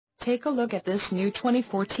Take a look at this new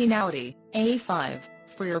 2014 Audi A5.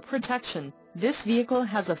 For your protection, this vehicle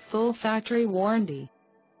has a full factory warranty.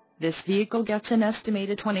 This vehicle gets an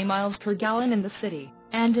estimated 20 miles per gallon in the city,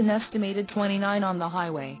 and an estimated 29 on the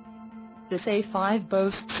highway. This A5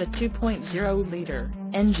 boasts a 2.0-liter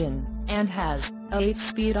engine, and has a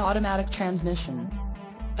 8-speed automatic transmission.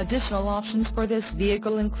 Additional options for this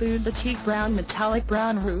vehicle include the teak brown metallic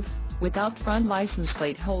brown roof, without front license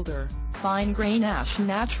plate holder, fine grain ash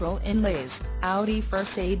natural inlays, Audi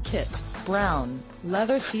first aid kit, brown,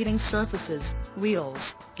 leather seating surfaces, wheels,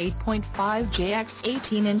 8.5J x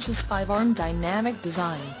 18 inches 5-arm dynamic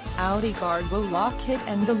design, Audi guardrail lock kit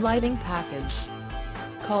and the lighting package.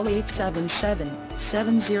 Call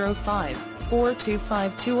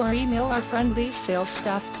 877-705-4252 or email our friendly sales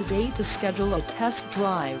staff today to schedule a test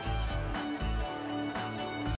drive.